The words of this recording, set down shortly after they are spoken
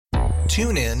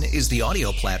TuneIn is the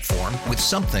audio platform with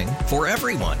something for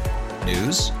everyone.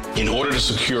 News. In order to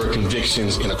secure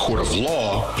convictions in a court of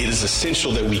law, it is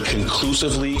essential that we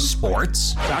conclusively.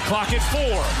 Sports. Shot clock at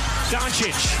 4.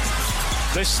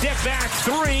 Doncic. The step back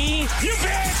 3. You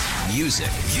bet. Music.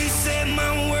 You set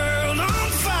my world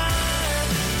on fire.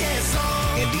 Yes,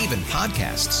 and even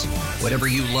podcasts. Whatever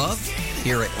you love,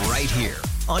 hear it right here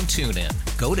on TuneIn.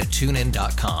 Go to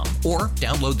TuneIn.com or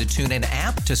download the TuneIn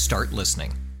app to start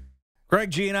listening. Greg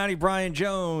Giannotti, Brian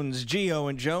Jones, Gio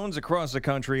and Jones across the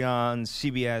country on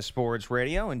CBS Sports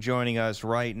Radio. And joining us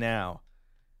right now,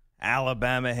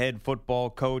 Alabama head football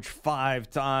coach,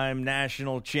 5-time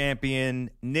national champion,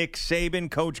 Nick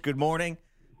Saban. Coach, good morning.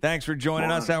 Thanks for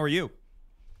joining us. How are you?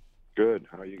 Good.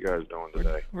 How are you guys doing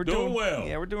today? We're doing well.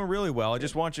 Yeah, we're doing really well. I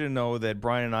just want you to know that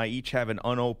Brian and I each have an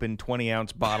unopened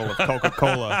 20-ounce bottle of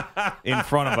Coca-Cola in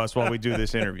front of us while we do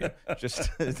this interview. Just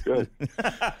Good.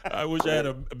 I wish I had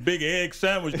a big egg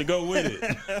sandwich to go with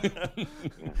it.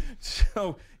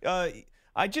 So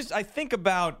I think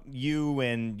about you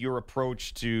and your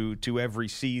approach to every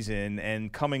season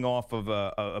and coming off of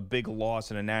a big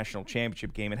loss in a national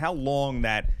championship game and how long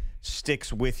that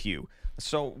sticks with you.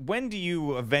 So when do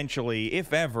you eventually,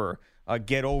 if ever,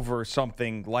 get over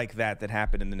something like that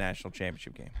happened in the national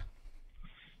championship game?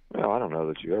 Well, I don't know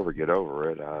that you ever get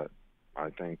over it. I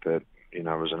think that, it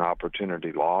was an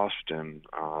opportunity lost, and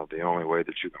the only way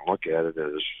that you can look at it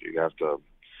is you have to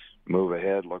move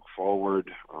ahead, look forward.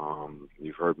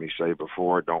 You've heard me say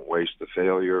before, don't waste the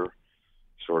failure.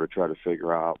 Sort of try to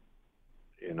figure out,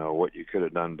 what you could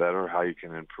have done better, how you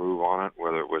can improve on it,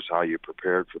 whether it was how you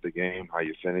prepared for the game, how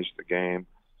you finished the game,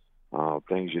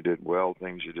 things you did well,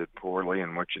 things you did poorly,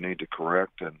 and what you need to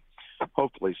correct. And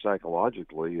hopefully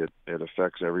psychologically it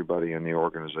affects everybody in the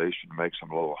organization, makes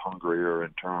them a little hungrier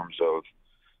in terms of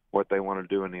what they want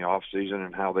to do in the off season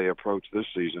and how they approach this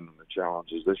season and the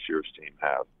challenges this year's team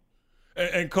have.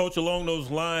 And Coach, along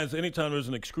those lines, anytime there's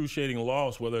an excruciating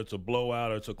loss, whether it's a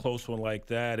blowout or it's a close one like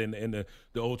that in the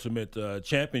ultimate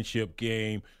championship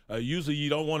game, usually you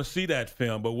don't want to see that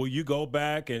film. But will you go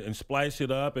back and splice it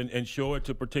up and show it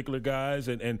to particular guys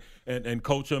and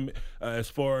coach them as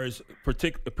far as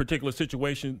particular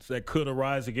situations that could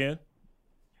arise again?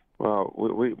 Well,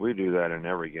 we do that in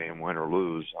every game, win or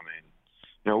lose. I mean,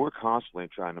 we're constantly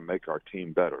trying to make our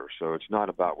team better. So it's not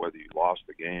about whether you lost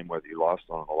the game, whether you lost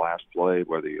on the last play,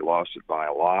 whether you lost it by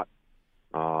a lot,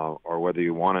 or whether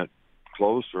you won it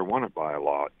close or won it by a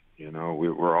lot.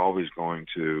 We're always going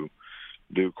to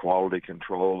do quality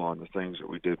control on the things that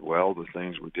we did well, the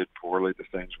things we did poorly, the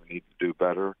things we need to do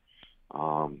better,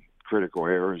 critical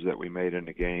errors that we made in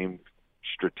the game,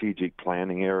 strategic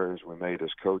planning errors we made as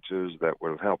coaches that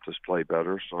would have helped us play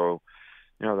better. So,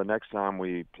 the next time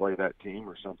we play that team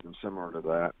or something similar to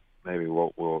that, maybe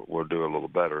we'll do a little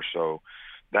better. So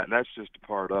that's just a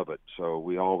part of it. So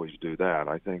we always do that.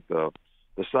 I think the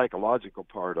psychological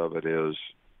part of it is,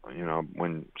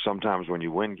 sometimes when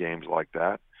you win games like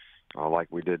that, like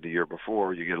we did the year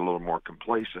before, you get a little more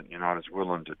complacent. You're not as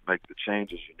willing to make the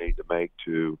changes you need to make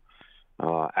to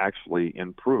actually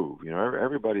improve.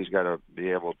 Everybody's got to be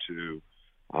able to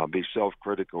be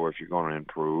self-critical if you're going to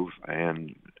improve,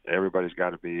 and everybody's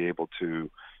got to be able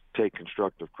to take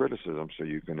constructive criticism so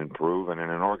you can improve. And in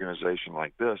an organization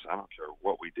like this, I don't care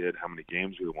what we did, how many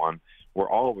games we won, we're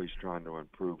always trying to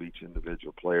improve each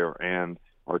individual player and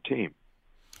our team.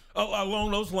 Oh,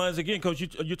 along those lines, again, Coach,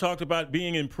 you talked about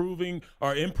improving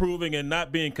and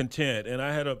not being content. And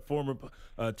I had a former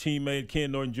teammate,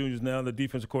 Ken Norton Jr., is now the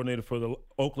defensive coordinator for the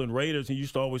Oakland Raiders. He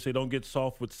used to always say, don't get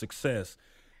soft with success.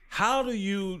 How do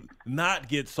you not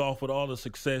get soft with all the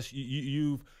success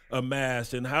you've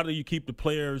amassed, and how do you keep the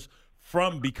players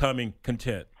from becoming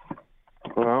content?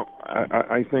 Well,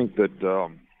 I think that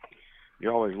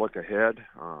you always look ahead.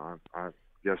 I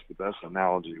guess the best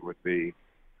analogy would be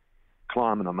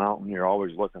climbing a mountain. You're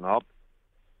always looking up.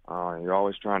 You're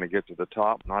always trying to get to the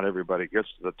top. Not everybody gets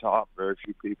to the top. Very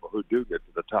few people who do get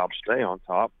to the top stay on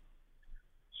top.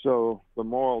 So the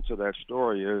moral to that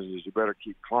story is you better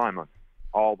keep climbing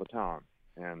all the time.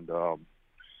 And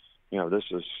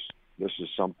this is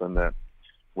something that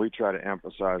we try to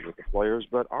emphasize with the players,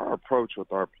 but our approach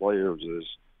with our players is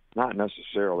not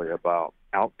necessarily about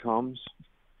outcomes.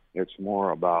 It's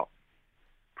more about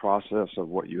process of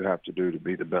what you have to do to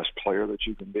be the best player that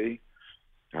you can be.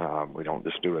 We don't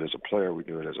just do it as a player, we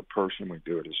do it as a person, we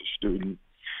do it as a student,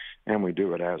 and we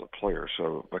do it as a player.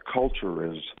 So the culture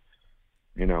is,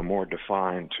 more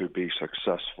defined to be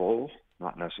successful,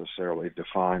 not necessarily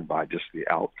defined by just the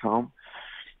outcome,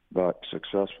 but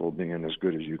successful being as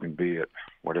good as you can be at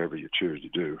whatever you choose to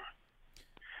do.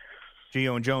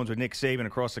 Gio and Jones with Nick Saban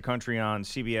across the country on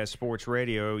CBS Sports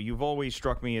Radio. You've always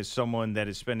struck me as someone that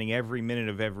is spending every minute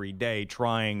of every day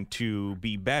trying to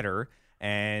be better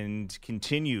and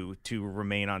continue to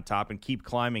remain on top and keep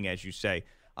climbing, as you say.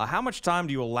 How much time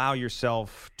do you allow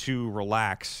yourself to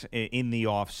relax in the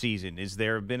off season? Is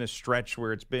there been a stretch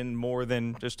where it's been more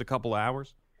than just a couple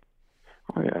hours?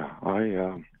 Oh,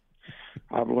 yeah.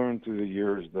 I've learned through the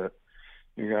years that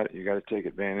you got to take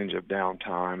advantage of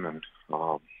downtime and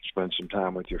spend some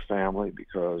time with your family,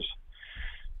 because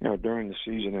during the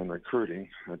season in recruiting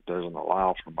it doesn't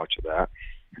allow for much of that,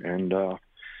 and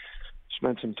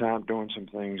spend some time doing some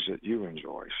things that you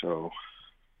enjoy. So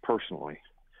personally,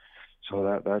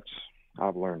 that's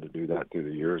I've learned to do that through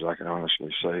the years. I can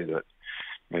honestly say that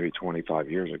maybe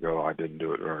 25 years ago I didn't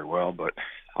do it very well, but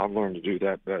I've learned to do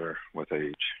that better with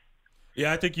age.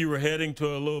 Yeah, I think you were heading to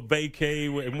a little vacay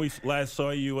when we last saw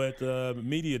you at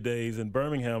Media Days in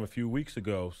Birmingham a few weeks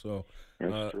ago. So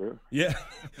that's true. Yeah.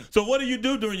 So what do you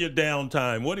do during your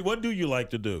downtime? What do you like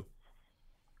to do?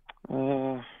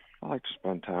 I like to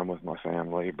spend time with my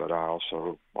family, but I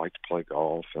also like to play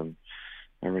golf, and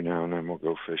every now and then we'll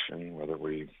go fishing, whether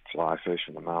we fly fish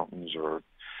in the mountains or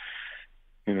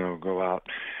go out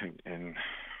in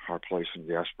our place in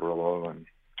Gasparillo and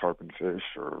tarpon fish,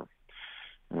 or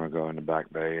go in the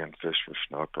back bay and fish for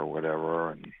snook or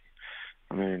whatever. And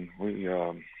I mean, we,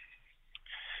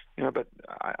 but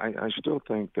I still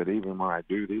think that even when I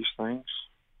do these things,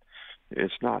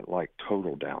 it's not like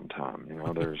total downtime.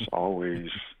 There's always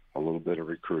a little bit of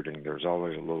recruiting. There's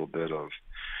always a little bit of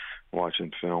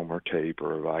watching film or tape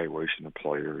or evaluation of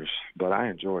players. But I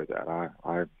enjoy that.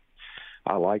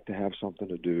 I like to have something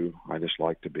to do. I just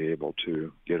like to be able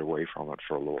to get away from it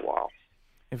for a little while.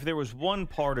 If there was one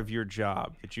part of your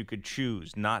job that you could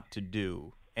choose not to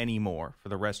do anymore for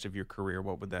the rest of your career,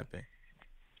 what would that be?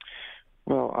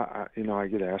 Well, I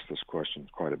get asked this question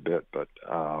quite a bit, but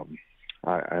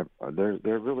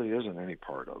there really isn't any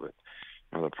part of it.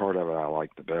 The part of it I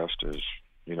like the best is,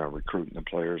 recruiting the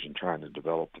players and trying to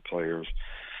develop the players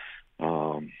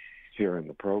here in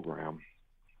the program,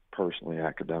 personally,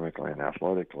 academically, and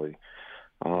athletically.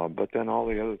 But then all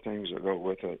the other things that go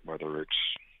with it, whether it's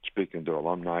speaking to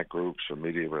alumni groups or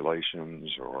media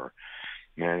relations or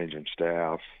managing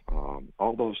staff,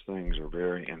 all those things are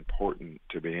very important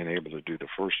to being able to do the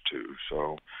first two.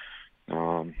 So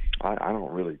I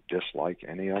don't really dislike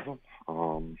any of them.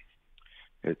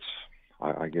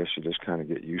 I guess you just kind of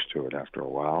get used to it after a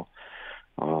while.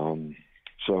 And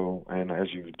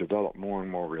as you develop more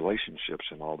and more relationships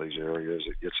in all these areas,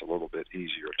 it gets a little bit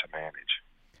easier to manage.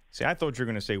 See, I thought you were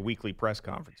going to say weekly press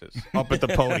conferences up at the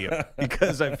podium,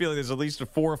 because I feel like there's at least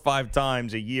 4 or 5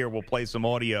 times a year we'll play some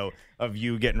audio of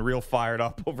you getting real fired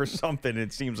up over something.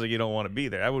 It seems like you don't want to be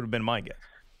there. That would have been my guess.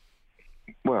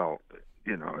 Well,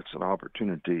 it's an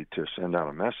opportunity to send out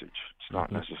a message. It's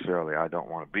not necessarily I don't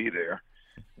want to be there,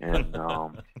 and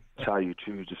it's how you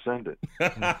choose to send it.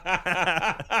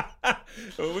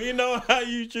 We know how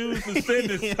you choose to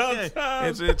send it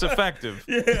sometimes. It's effective.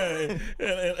 Yeah,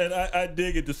 and I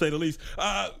dig it, to say the least.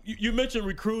 You mentioned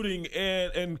recruiting,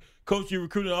 and Coach, you're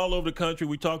recruiting all over the country.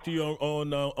 We talked to you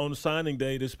on signing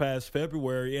day this past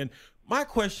February, and my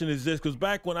question is this, because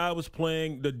back when I was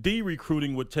playing, the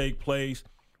D-recruiting would take place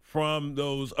from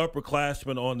those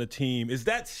upperclassmen on the team. Is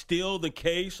that still the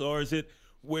case, or is it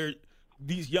where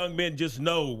these young men just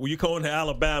know, when you're going to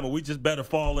Alabama, we just better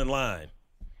fall in line?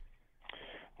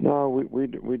 No, we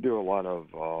do a lot of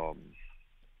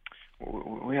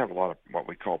we have a lot of what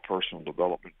we call personal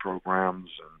development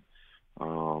programs,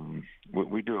 and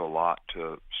we do a lot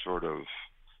to sort of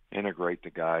integrate the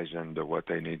guys into what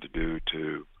they need to do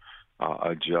to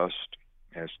adjust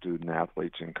as student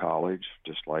athletes in college,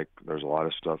 just like there's a lot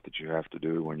of stuff that you have to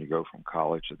do when you go from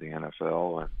college to the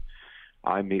NFL. And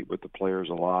I meet with the players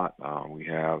a lot. We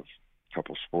have a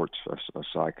couple sports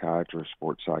psychiatrists,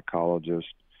 sports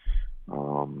psychologists.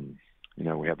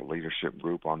 We have a leadership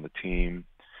group on the team.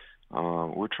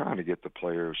 We're trying to get the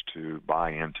players to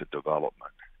buy into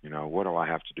development. What do I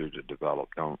have to do to develop?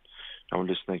 Don't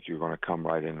just think you're going to come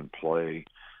right in and play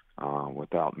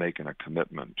without making a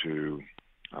commitment to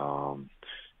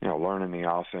learning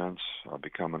the offense,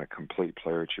 becoming a complete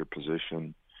player at your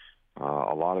position.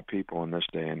 A lot of people in this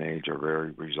day and age are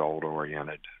very result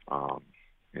oriented.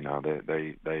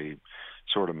 They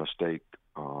sort of mistake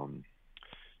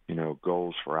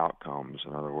goals for outcomes.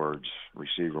 In other words,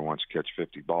 receiver wants to catch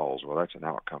 50 balls. Well, that's an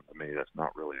outcome to me. That's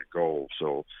not really a goal.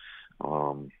 So,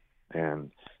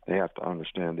 and they have to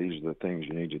understand these are the things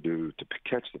you need to do to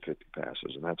catch the 50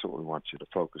 passes, and that's what we want you to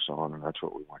focus on, and that's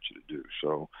what we want you to do.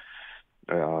 So,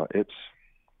 it's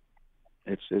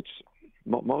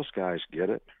most guys get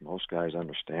it. Most guys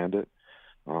understand it.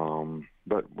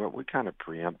 But we kind of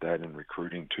preempt that in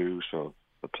recruiting too. So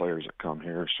the players that come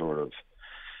here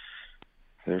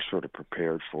they're sort of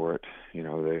prepared for it.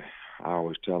 I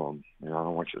always tell them, I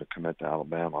don't want you to commit to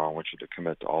Alabama. I want you to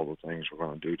commit to all the things we're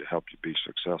going to do to help you be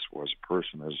successful as a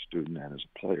person, as a student, and as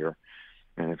a player.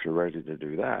 And if you're ready to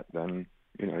do that, then,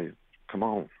 come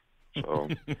on. So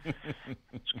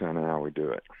it's kind of how we do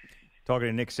it. Talking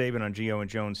to Nick Saban on Gio and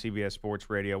Jones, CBS Sports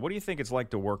Radio. What do you think it's like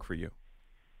to work for you?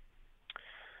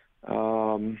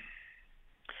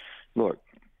 Look,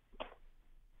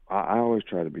 I always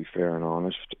try to be fair and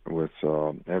honest with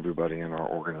everybody in our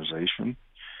organization,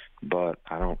 but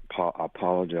I don't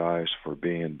apologize for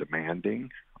being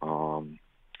demanding,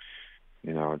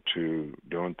 to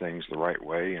doing things the right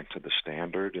way and to the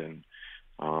standard and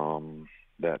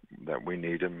that we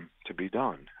need them to be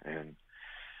done. And,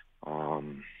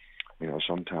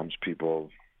 sometimes people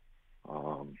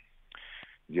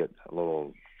get a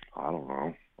little, I don't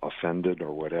know, offended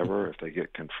or whatever if they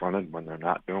get confronted when they're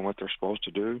not doing what they're supposed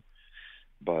to do.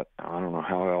 But I don't know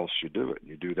how else you do it.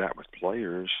 You do that with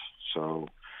players, so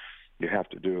you have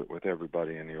to do it with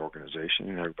everybody in the organization,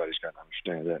 and everybody's got to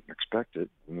understand that and expect it.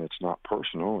 And it's not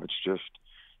personal. It's just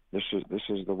this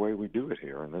is the way we do it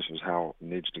here, and this is how it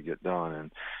needs to get done.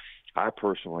 And I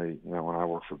personally, when I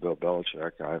worked for Bill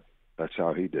Belichick, that's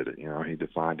how he did it. He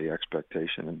defined the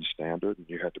expectation and the standard, and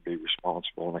you had to be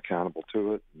responsible and accountable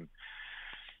to it. And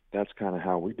that's kind of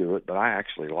how we do it. But I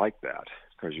actually like that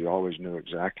because you always knew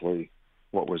exactly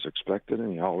what was expected,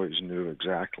 and you always knew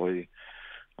exactly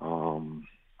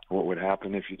what would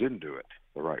happen if you didn't do it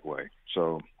the right way.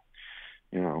 So,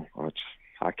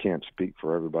 I can't speak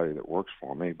for everybody that works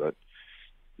for me, but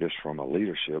just from a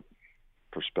leadership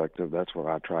perspective, that's what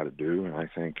I try to do, and I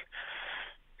think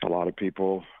a lot of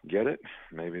people get it.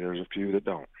 Maybe there's a few that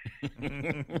don't.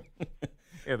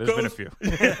 Yeah, there's been a few.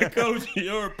 Coach,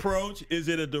 your approach, is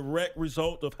it a direct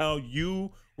result of how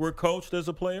you were coached as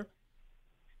a player?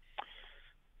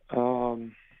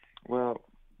 Well,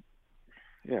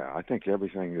 yeah, I think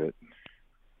everything that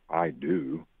I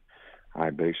do, I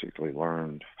basically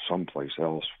learned someplace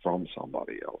else from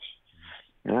somebody else.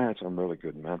 And I had some really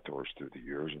good mentors through the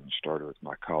years, and started with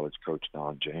my college coach,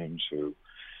 Don James, who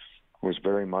was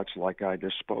very much like I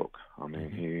just spoke. I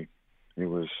mean, he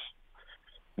was,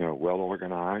 well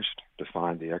organized,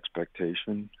 defined the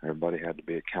expectation. Everybody had to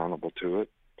be accountable to it.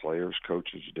 Players,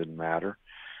 coaches, it didn't matter.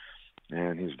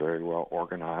 And he's very well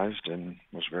organized and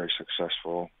was a very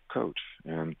successful coach.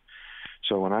 And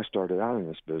so when I started out in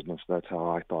this business, that's how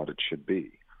I thought it should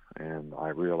be. And I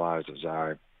realized as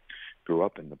I grew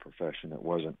up in the profession, it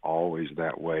wasn't always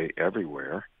that way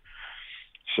everywhere.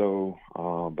 So,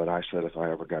 but I said if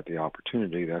I ever got the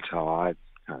opportunity, that's how I'd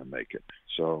kind of make it.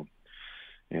 So,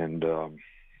 and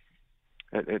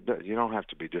you don't have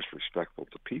to be disrespectful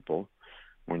to people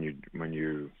when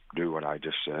you do what I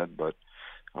just said, but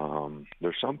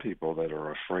there's some people that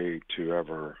are afraid to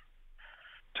ever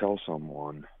tell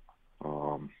someone.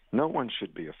 No one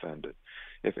should be offended.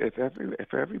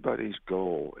 If everybody's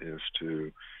goal is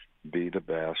to be the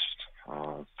best,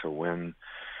 to win,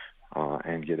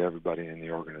 and get everybody in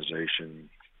the organization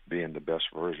being the best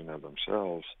version of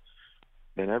themselves,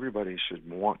 then everybody should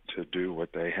want to do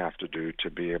what they have to do to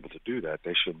be able to do that.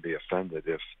 They shouldn't be offended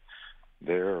if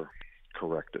they're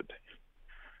corrected.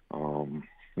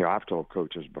 I've told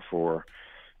coaches before,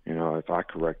 if I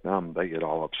correct them, they get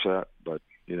all upset, but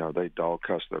they dog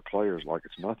cuss their players like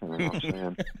it's nothing.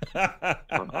 And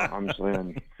I'm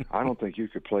saying, I don't think you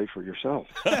could play for yourself.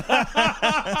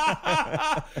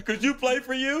 Could you play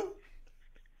for you?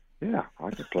 Yeah, I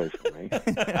could play for me.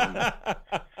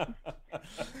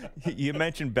 You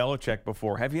mentioned Belichick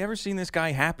before. Have you ever seen this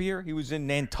guy happier? He was in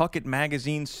Nantucket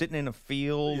magazine, sitting in a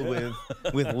field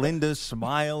with Linda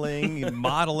smiling and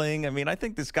modeling. I mean, I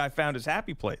think this guy found his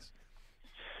happy place.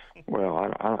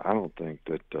 Well, I don't think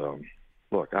that.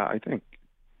 Look, I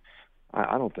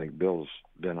don't think Bill's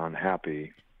been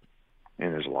unhappy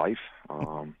in his life.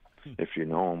 If you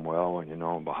know him well and you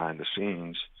know him behind the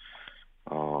scenes,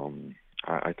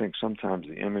 I think sometimes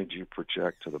the image you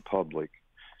project to the public,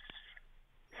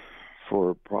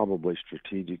 for probably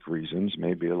strategic reasons,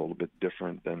 may be a little bit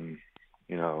different than,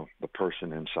 the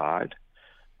person inside.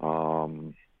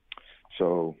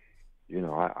 So,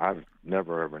 I've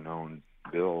never ever known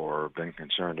Bill or been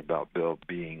concerned about Bill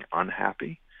being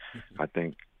unhappy. I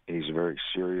think he's very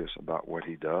serious about what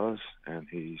he does, and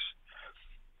he's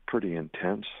pretty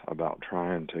intense about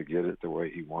trying to get it the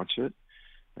way he wants it.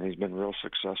 And he's been real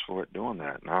successful at doing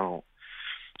that. And I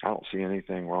don't see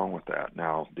anything wrong with that.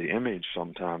 Now, the image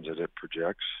sometimes that it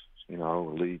projects,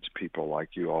 leads people like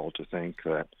you all to think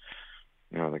that,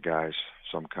 the guy's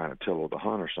some kind of Attila the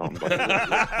Hun or something. But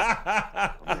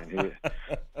I mean,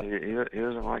 he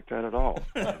isn't like that at all.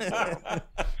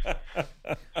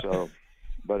 So,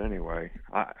 but anyway,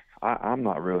 I'm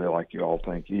not really like you all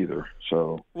think either.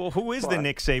 So, well, who is the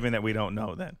Nick Saban that we don't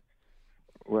know then?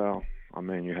 Well, I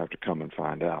mean, you have to come and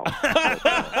find out.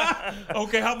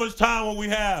 Okay, how much time will we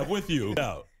have with you?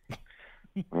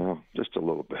 Well, just a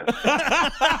little bit.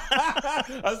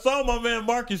 I saw my man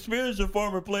Marcus Spears, your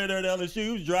former player there at LSU.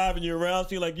 He was driving you around.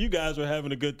 Seemed like you guys were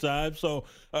having a good time. So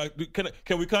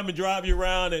can we come and drive you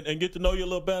around and get to know you a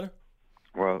little better?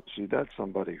 Well, see, that's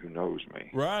somebody who knows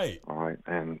me. Right. All right.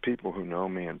 And people who know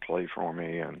me and play for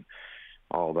me and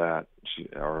all that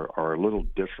are a little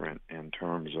different in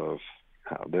terms of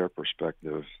how their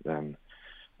perspective than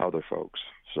other folks.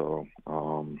 So,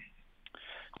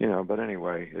 but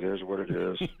anyway, it is what it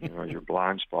is. Your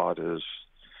blind spot is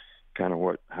kind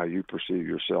of how you perceive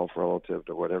yourself relative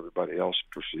to what everybody else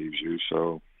perceives you.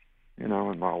 So,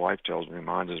 and my wife tells me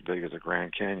mine's as big as the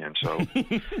Grand Canyon. So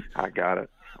I got it.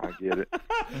 I get it.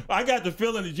 I got the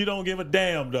feeling that you don't give a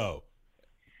damn, though.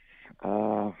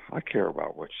 I care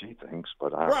about what she thinks,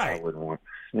 but right. I wouldn't want.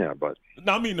 Yeah, but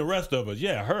I mean the rest of us.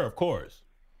 Yeah, her, of course.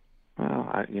 Well,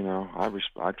 I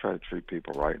try to treat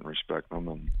people right and respect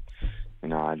them,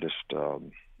 and I just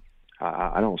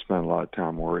I don't spend a lot of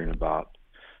time worrying about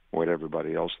what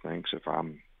everybody else thinks. If I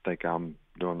think I'm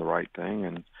doing the right thing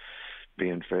and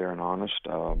being fair and honest,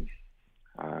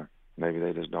 maybe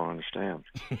they just don't understand.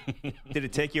 Did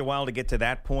it take you a while to get to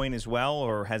that point as well,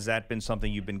 or has that been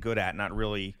something you've been good at, not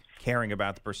really caring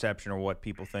about the perception or what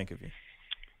people think of you?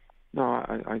 No,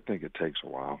 I think it takes a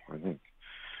while. I think,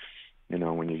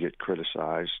 when you get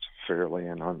criticized fairly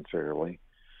and unfairly,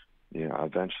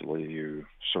 eventually you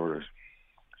sort of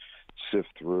sift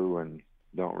through and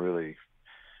don't really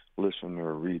listen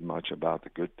or read much about the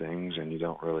good things, and you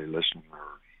don't really listen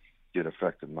or get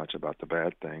affected much about the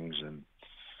bad things. And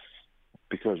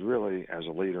because really, as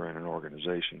a leader in an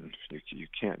organization, you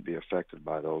can't be affected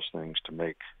by those things to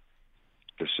make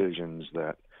decisions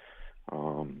that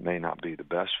may not be the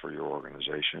best for your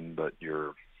organization, but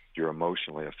you're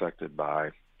emotionally affected by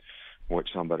what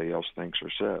somebody else thinks or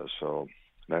says. So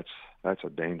that's a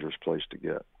dangerous place to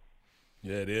get.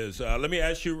 Yeah, it is. Let me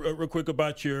ask you real quick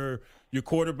about your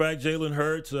quarterback, Jalen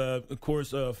Hurts. Of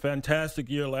course, a fantastic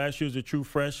year last year as a true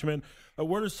freshman.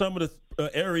 What are some of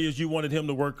the areas you wanted him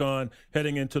to work on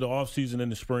heading into the offseason in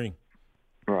the spring?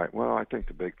 Right. Well, I think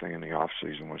the big thing in the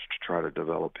offseason was to try to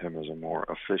develop him as a more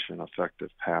efficient, effective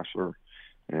passer,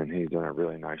 and he's done a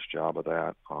really nice job of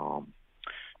that.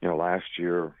 Last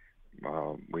year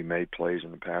we made plays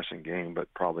in the passing game,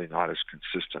 but probably not as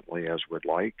consistently as we'd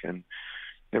like, and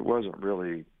it wasn't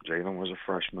really – Jalen was a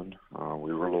freshman.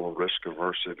 We were a little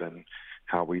risk-averse in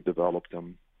how we developed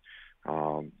him.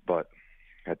 But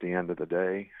at the end of the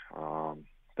day,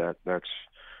 that's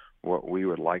what we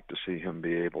would like to see him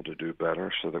be able to do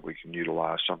better so that we can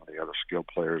utilize some of the other skilled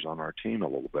players on our team a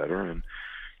little better. And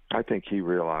I think he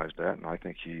realized that, and I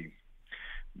think he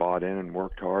bought in and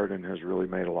worked hard and has really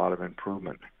made a lot of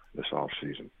improvement this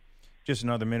offseason. Just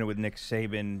another minute with Nick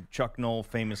Saban. Chuck Noll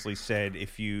famously said,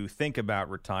 if you think about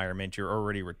retirement, you're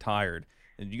already retired.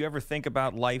 Do you ever think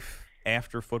about life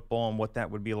after football and what that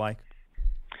would be like?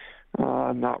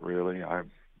 Not really. I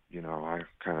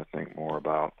kind of think more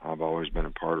about, I've always been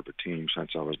a part of a team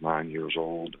since I was 9 years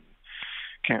old.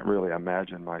 Can't really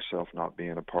imagine myself not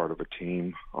being a part of a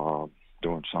team,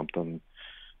 doing something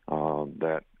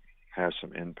that has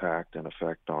some impact and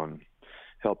effect on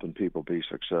helping people be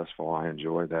successful. I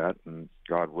enjoy that, and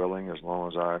God willing, as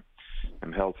long as I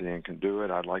am healthy and can do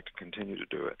it, I'd like to continue to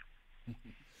do it.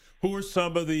 Who are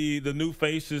some of the new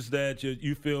faces that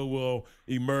you feel will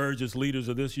emerge as leaders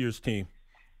of this year's team?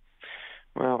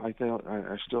 Well,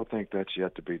 I still think that's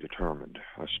yet to be determined,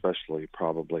 especially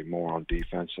probably more on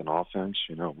defense than offense.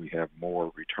 We have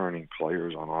more returning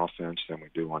players on offense than we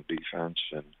do on defense,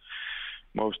 and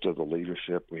most of the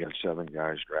leadership, we had 7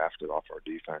 guys drafted off our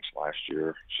defense last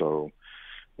year, so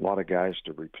a lot of guys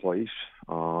to replace,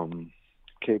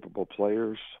 capable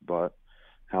players, but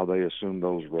how they assume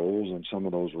those roles, and some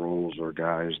of those roles are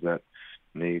guys that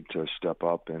need to step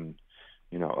up and,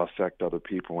 affect other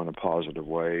people in a positive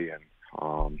way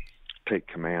and take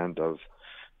command of,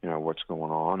 what's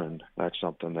going on, and that's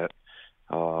something that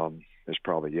is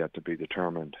probably yet to be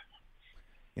determined.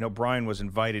 Brian was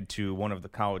invited to one of the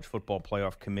College Football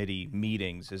Playoff Committee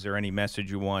meetings. Is there any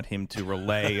message you want him to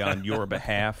relay on your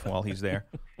behalf while he's there?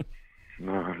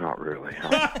 No, not really.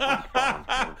 I'm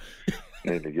fine.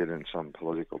 need to get in some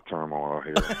political turmoil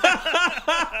here.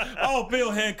 Oh,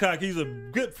 Bill Hancock, he's a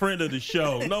good friend of the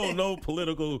show. No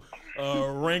political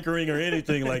rancor or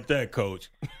anything like that, Coach.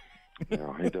 You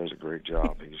know, he does a great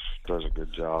job. He does a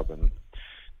good job, and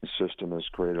the system has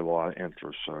created a lot of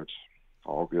interest, so it's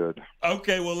all good.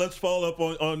 Okay, well, let's follow up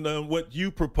on what you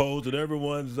proposed that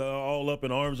everyone's all up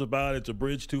in arms about. It's a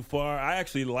bridge too far. I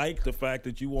actually like the fact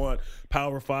that you want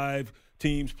Power 5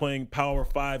 teams playing Power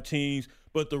 5 teams.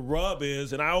 But the rub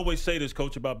is, and I always say this,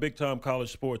 Coach, about big-time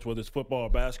college sports, whether it's football or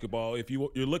basketball, if you're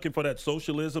looking for that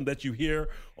socialism that you hear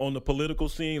on the political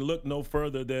scene, look no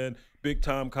further than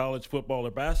big-time college football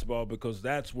or basketball, because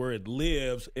that's where it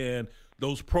lives. And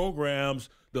those programs,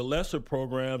 the lesser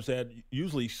programs that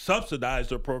usually subsidize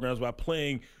their programs by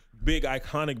playing big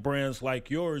iconic brands like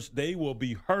yours, they will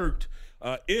be hurt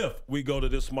if we go to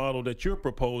this model that you're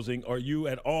proposing. Are you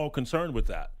at all concerned with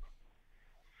that?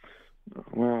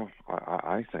 Well,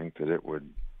 I think that it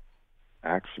would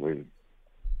actually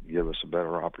give us a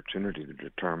better opportunity to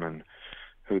determine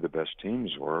who the best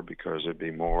teams were, because it'd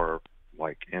be more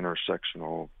like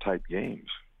intersectional type games.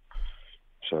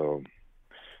 So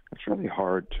it's really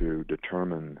hard to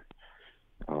determine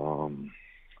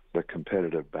the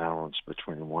competitive balance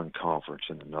between one conference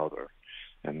and another.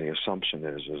 And the assumption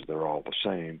is they're all the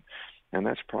same. And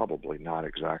that's probably not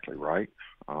exactly right.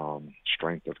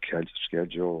 Strength of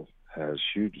schedule has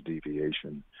huge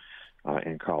deviation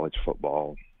in college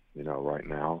football, right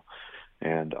now.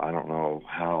 And I don't know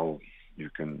how you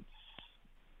can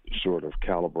sort of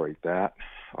calibrate that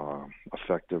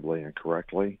effectively and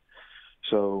correctly.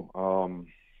 So,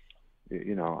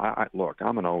 look,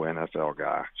 I'm an old NFL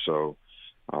guy. So,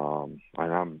 and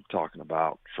I'm talking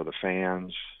about for the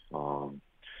fans,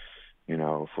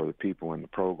 for the people in the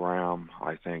program.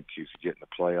 I think you could get in the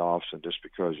playoffs, and just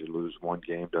because you lose one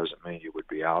game doesn't mean you would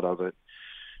be out of it.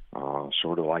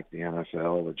 Sort of like the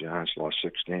NFL, the Giants lost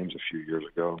 6 games a few years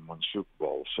ago and won the Super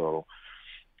Bowl. So,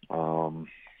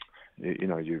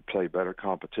 you play better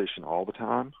competition all the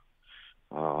time.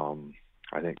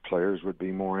 I think players would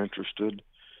be more interested.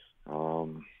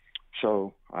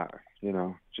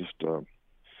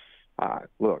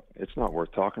 Look, it's not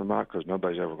worth talking about because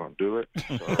nobody's ever going to do it.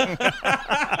 So.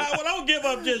 Well, don't give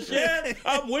up just yet.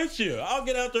 I'm with you. I'll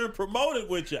get out there and promote it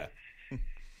with you.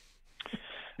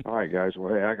 All right, guys.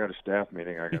 Well, hey, I got a staff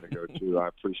meeting I got to go to. I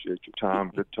appreciate your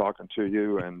time. Good talking to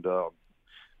you, and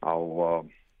I'll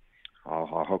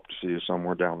hope to see you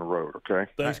somewhere down the road, okay?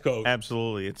 Thanks, Coach.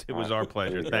 Absolutely. It was our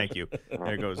pleasure. Thank you.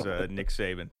 There goes Nick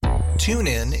Saban.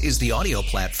 TuneIn is the audio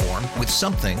platform with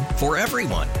something for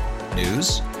everyone.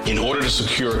 News. In order to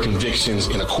secure convictions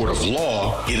in a court of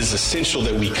law, it is essential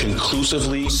that we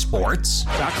conclusively. Sports.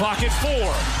 Shot clock at 4.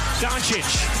 Doncic.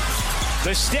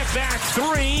 The step back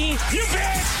 3. You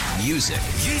bet. Music.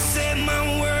 You set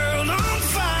my world on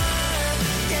fire.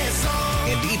 Yes,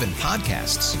 and even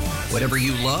podcasts. Whatever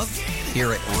you love,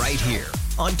 hear it right here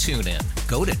on TuneIn.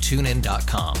 Go to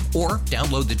TuneIn.com or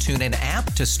download the TuneIn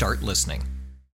app to start listening.